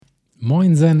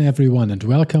Moinsen everyone and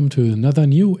welcome to another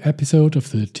new episode of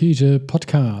the TJ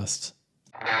podcast.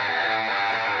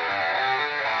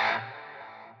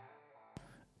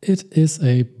 It is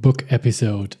a book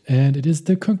episode and it is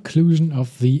the conclusion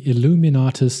of the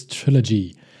Illuminatus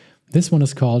trilogy. This one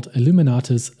is called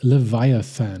Illuminatus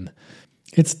Leviathan.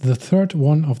 It's the third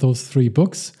one of those three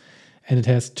books and it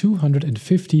has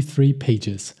 253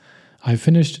 pages. I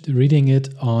finished reading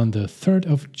it on the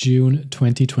 3rd of June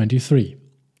 2023.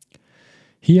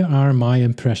 Here are my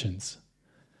impressions.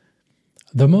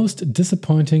 The most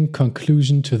disappointing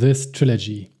conclusion to this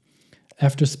trilogy.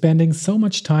 After spending so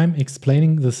much time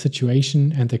explaining the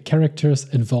situation and the characters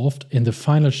involved in the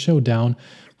final showdown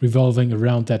revolving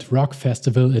around that rock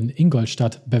festival in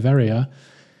Ingolstadt, Bavaria,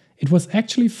 it was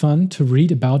actually fun to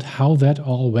read about how that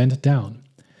all went down.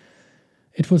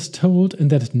 It was told in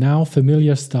that now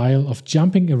familiar style of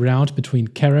jumping around between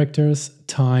characters,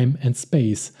 time and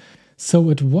space,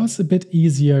 so it was a bit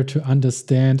easier to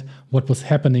understand what was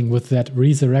happening with that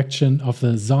resurrection of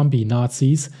the zombie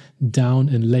Nazis down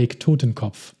in Lake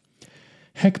Totenkopf.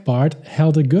 Hagbard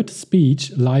held a good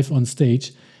speech live on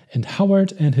stage, and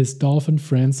Howard and his dolphin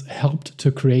friends helped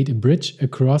to create a bridge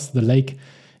across the lake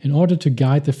in order to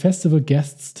guide the festival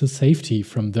guests to safety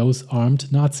from those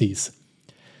armed Nazis.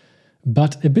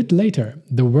 But a bit later,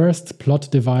 the worst plot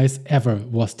device ever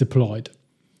was deployed.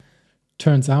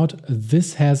 Turns out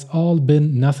this has all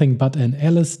been nothing but an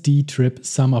LSD trip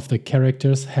some of the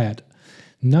characters had.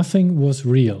 Nothing was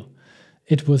real.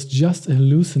 It was just a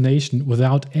hallucination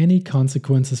without any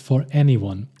consequences for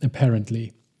anyone,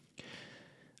 apparently.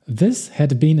 This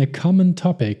had been a common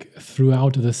topic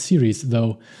throughout the series,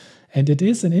 though, and it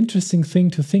is an interesting thing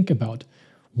to think about.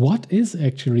 What is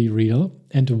actually real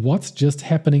and what's just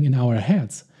happening in our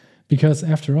heads? Because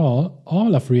after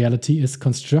all of reality is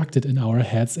constructed in our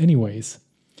heads anyways.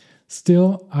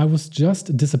 Still, I was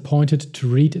just disappointed to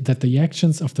read that the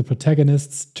actions of the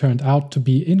protagonists turned out to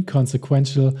be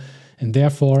inconsequential and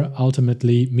therefore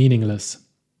ultimately meaningless.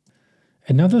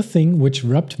 Another thing which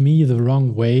rubbed me the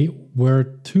wrong way were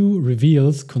two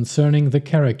reveals concerning the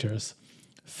characters.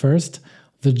 First,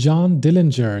 the John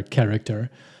Dillinger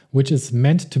character, which is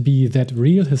meant to be that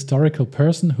real historical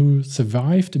person who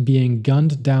survived being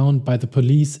gunned down by the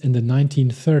police in the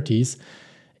 1930s,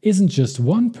 isn't just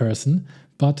one person,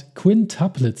 but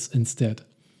quintuplets instead.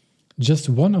 Just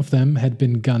one of them had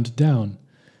been gunned down.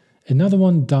 Another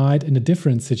one died in a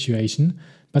different situation,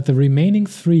 but the remaining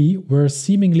three were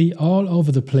seemingly all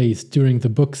over the place during the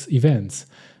book's events,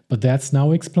 but that's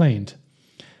now explained.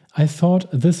 I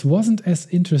thought this wasn't as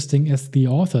interesting as the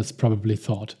authors probably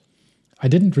thought. I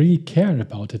didn't really care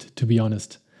about it, to be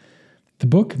honest. The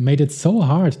book made it so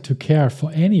hard to care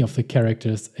for any of the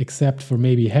characters except for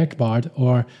maybe Hagbard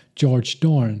or George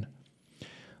Dorn.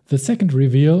 The second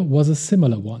reveal was a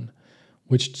similar one,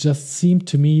 which just seemed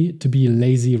to me to be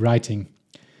lazy writing.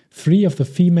 3 of the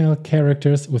female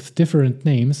characters with different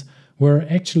names were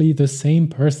actually the same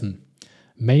person: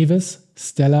 Mavis,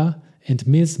 Stella, and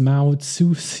Ms. Mao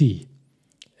Tzu-Si.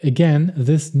 Again,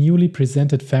 this newly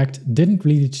presented fact didn't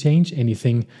really change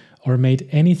anything or made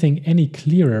anything any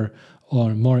clearer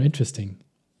or more interesting.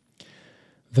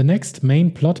 The next main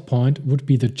plot point would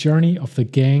be the journey of the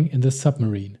gang in the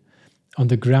submarine. On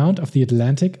the ground of the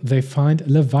Atlantic, they find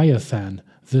Leviathan,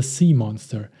 the sea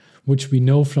monster, which we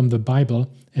know from the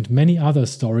Bible and many other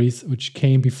stories which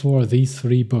came before these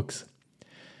 3 books.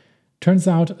 Turns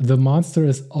out the monster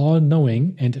is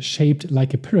all-knowing and shaped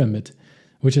like a pyramid,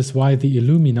 which is why the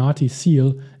Illuminati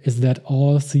seal is that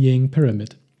all-seeing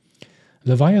pyramid.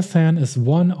 Leviathan is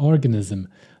one organism,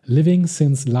 living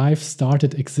since life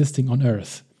started existing on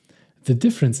Earth. The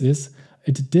difference is,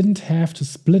 it didn't have to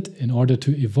split in order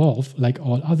to evolve like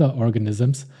all other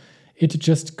organisms. It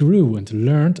just grew and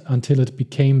learned until it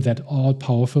became that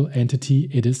all-powerful entity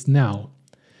it is now.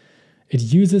 It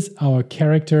uses our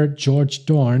character George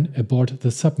Dorn aboard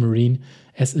the submarine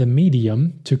as a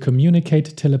medium to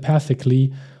communicate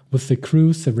telepathically with the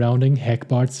crew surrounding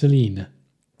Hagbard Celine.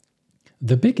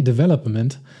 The big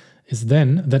development is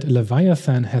then that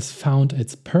Leviathan has found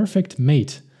its perfect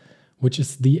mate, which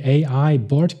is the AI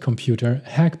board computer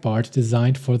Hagbard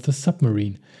designed for the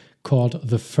submarine, called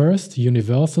the First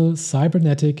Universal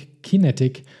Cybernetic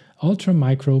Kinetic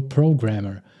Ultramicro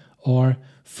Programmer, or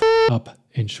F***up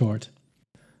in short.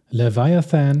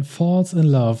 Leviathan falls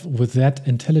in love with that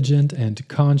intelligent and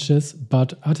conscious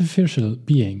but artificial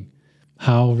being.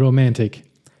 How romantic.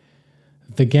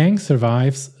 The gang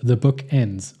survives, the book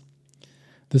ends.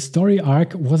 The story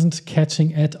arc wasn't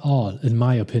catching at all, in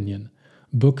my opinion.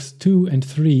 Books 2 and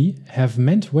 3 have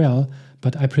meant well,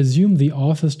 but I presume the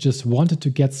authors just wanted to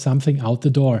get something out the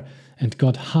door and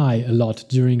got high a lot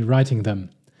during writing them.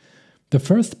 The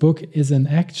first book is an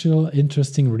actual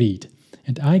interesting read,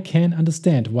 and I can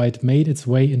understand why it made its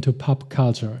way into pop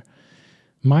culture.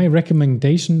 My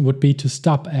recommendation would be to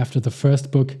stop after the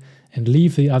first book and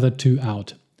leave the other two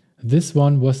out. This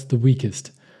one was the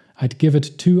weakest. I'd give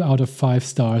it 2 out of 5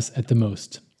 stars at the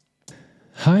most.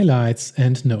 Highlights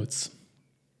and notes.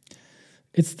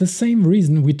 It's the same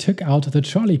reason we took out the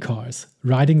trolley cars.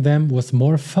 Riding them was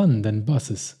more fun than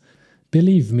buses.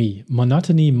 Believe me,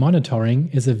 monotony monitoring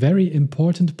is a very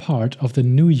important part of the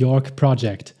New York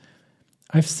project.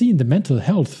 I've seen the mental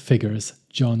health figures,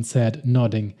 John said,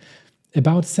 nodding.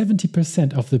 About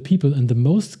 70% of the people in the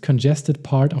most congested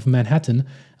part of Manhattan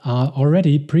are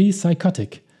already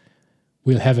pre-psychotic.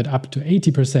 We'll have it up to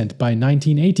 80% by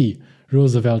 1980,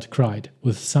 Roosevelt cried,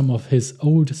 with some of his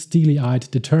old steely-eyed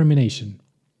determination.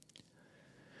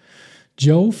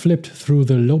 Joe flipped through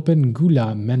the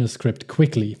Lopengula manuscript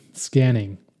quickly,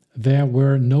 scanning. There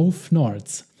were no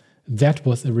fnorts. That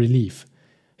was a relief.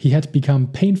 He had become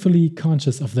painfully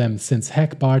conscious of them since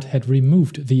Hagbard had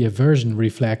removed the aversion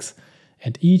reflex,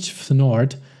 and each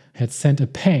snort had sent a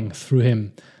pang through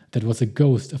him that was a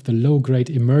ghost of the low-grade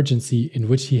emergency in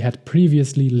which he had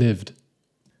previously lived.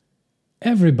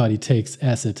 Everybody takes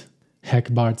acid,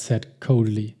 Hagbard said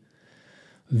coldly.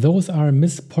 Those are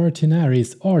Miss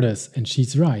Portinari's orders, and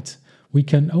she's right. We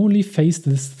can only face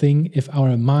this thing if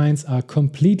our minds are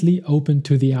completely open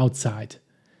to the outside.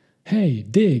 Hey,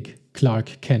 dig,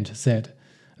 Clark Kent said.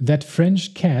 That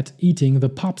French cat eating the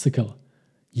popsicle.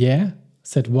 Yeah,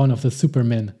 said one of the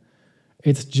supermen.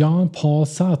 It's Jean-Paul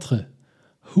Sartre.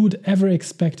 Who'd ever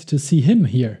expect to see him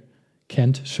here?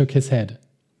 Kent shook his head.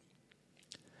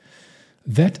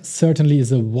 That certainly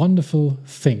is a wonderful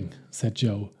thing, said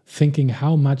Joe, thinking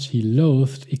how much he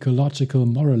loathed ecological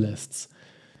moralists.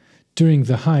 During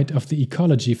the height of the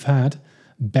ecology fad,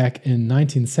 back in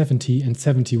 1970 and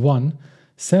 71,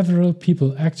 several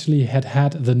people actually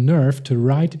had the nerve to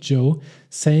write Joe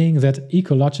saying that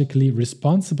ecologically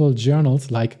responsible journals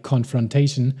like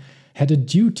Confrontation had a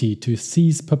duty to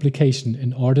cease publication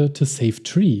in order to save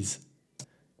trees.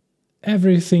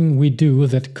 Everything we do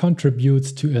that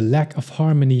contributes to a lack of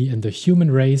harmony in the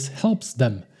human race helps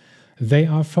them. They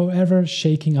are forever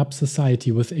shaking up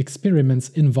society with experiments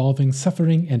involving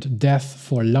suffering and death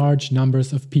for large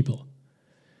numbers of people.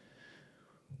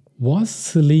 Was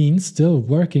Celine still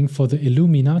working for the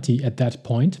Illuminati at that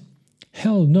point?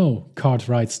 Hell no,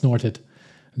 Cartwright snorted.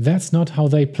 That's not how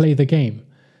they play the game.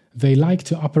 They like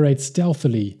to operate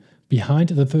stealthily, behind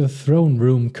the throne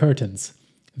room curtains.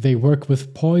 They work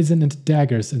with poison and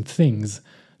daggers and things,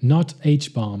 not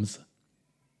H-bombs.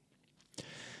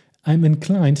 I'm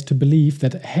inclined to believe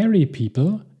that hairy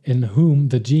people, in whom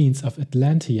the genes of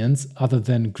Atlanteans other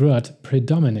than Groot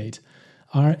predominate,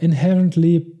 are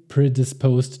inherently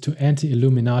predisposed to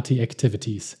anti-Illuminati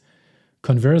activities.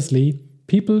 Conversely,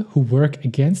 people who work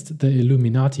against the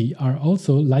Illuminati are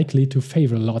also likely to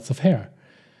favor lots of hair.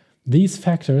 These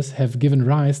factors have given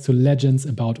rise to legends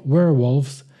about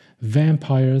werewolves,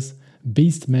 vampires,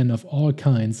 beastmen of all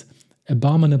kinds,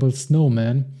 abominable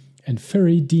snowmen, and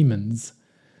furry demons.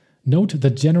 Note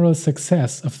the general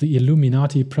success of the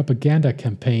Illuminati propaganda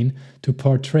campaign to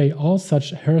portray all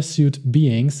such hirsute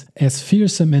beings as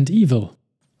fearsome and evil.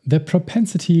 The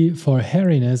propensity for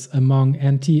hairiness among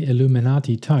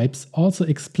anti-Illuminati types also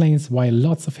explains why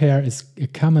lots of hair is a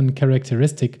common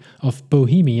characteristic of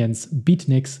bohemians,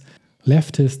 beatniks,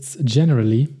 leftists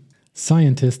generally,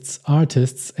 scientists,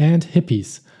 artists, and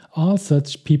hippies. All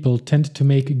such people tend to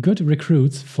make good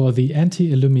recruits for the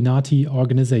anti-Illuminati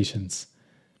organizations.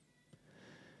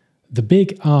 The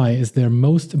big eye is their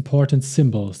most important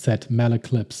symbol, said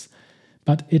Malaclips,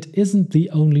 but it isn't the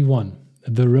only one.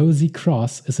 The rosy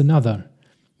cross is another,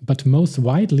 but most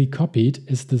widely copied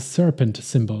is the serpent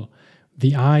symbol.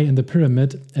 The eye in the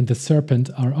pyramid and the serpent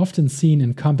are often seen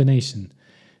in combination.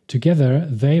 Together,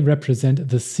 they represent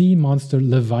the sea monster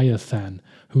Leviathan,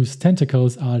 whose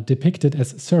tentacles are depicted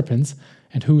as serpents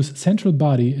and whose central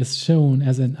body is shown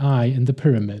as an eye in the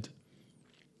pyramid.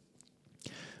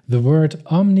 The word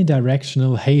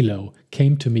omnidirectional halo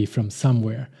came to me from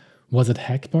somewhere. Was it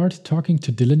Hagbard talking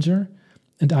to Dillinger?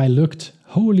 And I looked,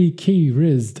 holy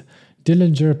key-rizzed.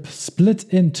 Dillinger split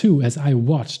in two as I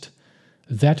watched.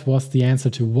 That was the answer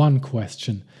to one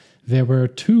question. There were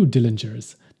 2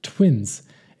 Dillingers, twins,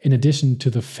 in addition to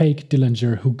the fake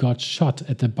Dillinger who got shot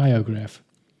at the biograph.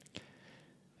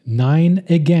 9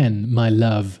 again, my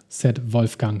love, said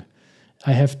Wolfgang.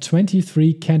 I have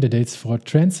 23 candidates for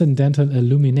transcendental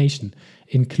illumination,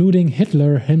 including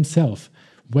Hitler himself,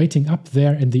 waiting up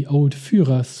there in the old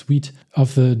Führer suite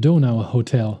of the Donau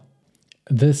Hotel.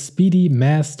 The speedy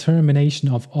mass termination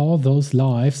of all those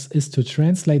lives is to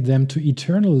translate them to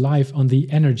eternal life on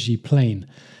the energy plane,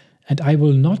 and I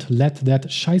will not let that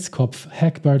Scheißkopf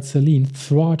Hagbard Celine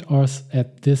thwart us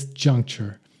at this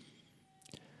juncture.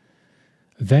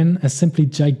 Then a simply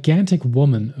gigantic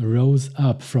woman rose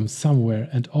up from somewhere,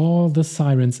 and all the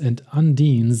sirens and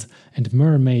undines and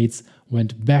mermaids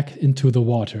went back into the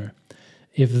water.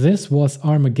 If this was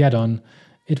Armageddon,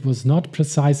 it was not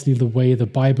precisely the way the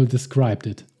Bible described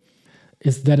it.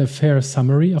 Is that a fair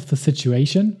summary of the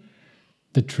situation?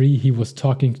 The tree he was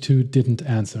talking to didn't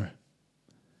answer.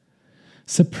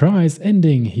 Surprise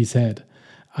ending, he said.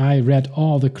 I read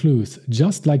all the clues,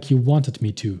 just like you wanted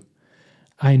me to.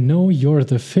 I know you're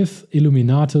the fifth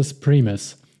Illuminatus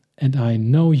Primus, and I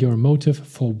know your motive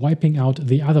for wiping out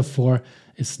the other four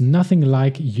is nothing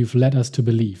like you've led us to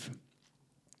believe.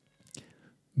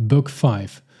 Book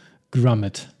 5.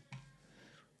 Grummet.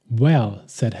 Well,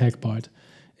 said Hagbard,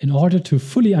 in order to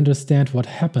fully understand what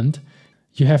happened,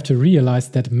 you have to realize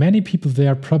that many people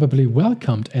there probably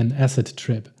welcomed an acid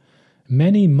trip.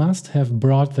 Many must have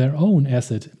brought their own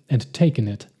acid and taken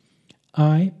it.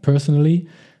 I, personally,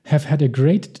 have had a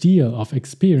great deal of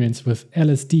experience with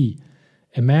LSD.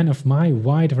 A man of my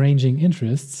wide-ranging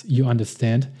interests, you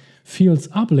understand, feels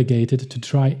obligated to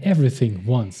try everything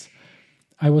once.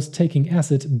 I was taking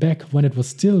acid back when it was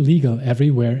still legal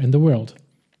everywhere in the world.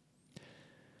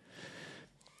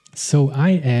 So I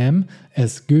am,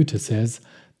 as Goethe says,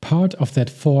 part of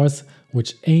that force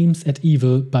which aims at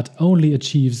evil but only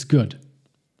achieves good.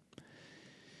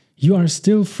 You are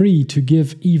still free to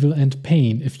give evil and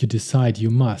pain if you decide you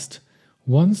must.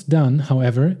 Once done,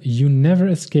 however, you never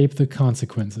escape the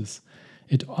consequences.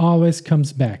 It always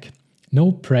comes back.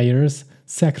 No prayers,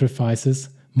 sacrifices,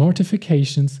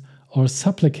 mortifications, or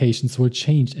supplications will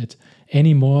change it,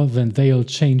 any more than they'll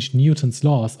change Newton's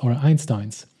laws or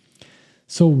Einstein's.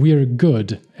 So we're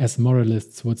good, as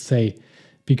moralists would say,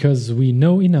 because we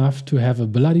know enough to have a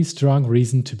bloody strong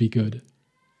reason to be good.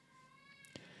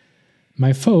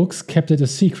 My folks kept it a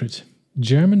secret.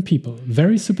 German people,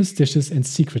 very superstitious and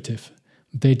secretive.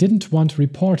 They didn't want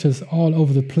reporters all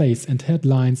over the place and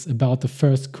headlines about the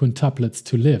first quintuplets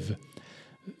to live.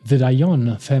 The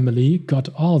Dayon family got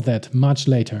all that much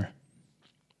later.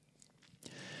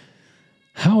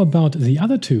 How about the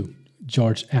other two?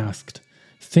 George asked,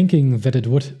 thinking that it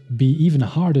would be even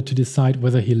harder to decide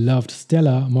whether he loved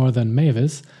Stella more than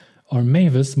Mavis, or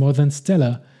Mavis more than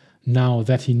Stella, now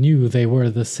that he knew they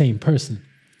were the same person.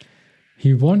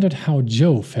 He wondered how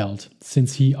Joe felt,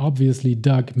 since he obviously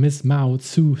dug Miss Mao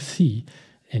Tzu Si,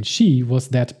 and she was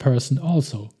that person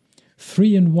also.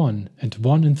 3 in 1 and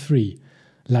 1 in 3,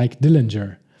 like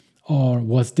Dillinger. Or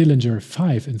was Dillinger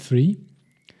 5 in 3?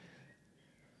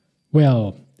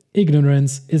 Well,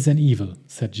 ignorance is an evil,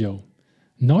 said Joe.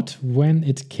 Not when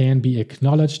it can be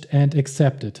acknowledged and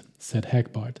accepted, said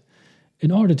Hagbard.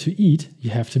 In order to eat,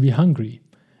 you have to be hungry.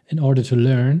 In order to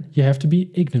learn, you have to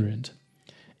be ignorant.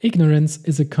 Ignorance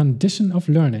is a condition of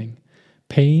learning.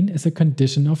 Pain is a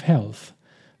condition of health.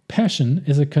 Passion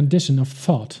is a condition of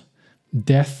thought.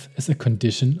 Death is a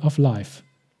condition of life.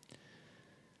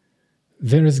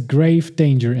 There is grave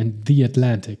danger in the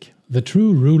Atlantic. The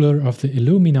true ruler of the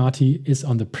Illuminati is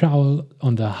on the prowl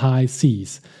on the high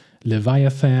seas,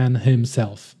 Leviathan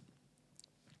himself.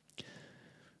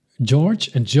 George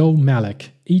and Joe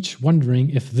Malek, each wondering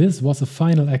if this was a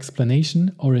final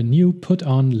explanation or a new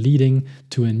put-on leading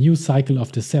to a new cycle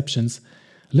of deceptions,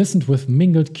 listened with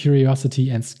mingled curiosity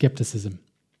and skepticism.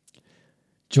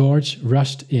 George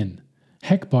rushed in.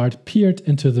 Hagbard peered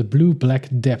into the blue-black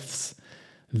depths,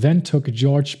 then took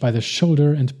George by the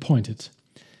shoulder and pointed.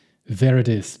 There it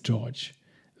is, George.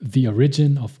 The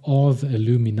origin of all the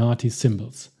Illuminati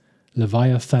symbols.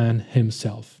 Leviathan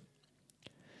himself.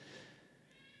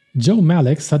 Joe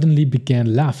Malek suddenly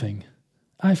began laughing.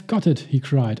 I've got it, he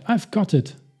cried. I've got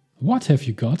it. What have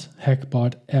you got?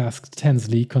 Hagbard asked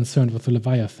tensely, concerned with the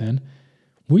Leviathan.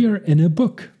 We're in a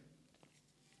book.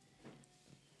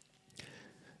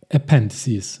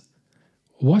 Appendices.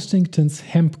 Washington's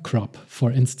hemp crop,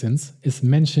 for instance, is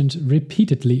mentioned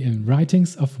repeatedly in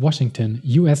Writings of Washington,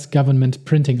 U.S. Government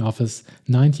Printing Office,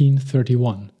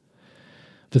 1931.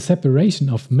 The separation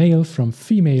of male from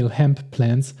female hemp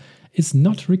plants is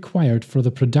not required for the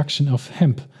production of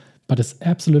hemp, but is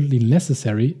absolutely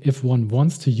necessary if one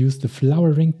wants to use the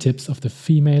flowering tips of the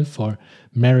female for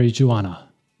marijuana.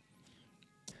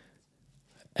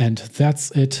 And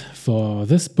that's it for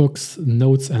this book's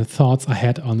notes and thoughts I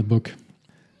had on the book.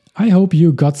 I hope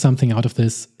you got something out of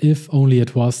this, if only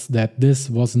it was that this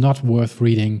was not worth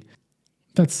reading.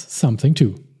 That's something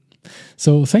too.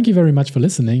 So thank you very much for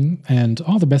listening, and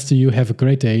all the best to you. Have a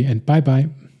great day, and bye bye.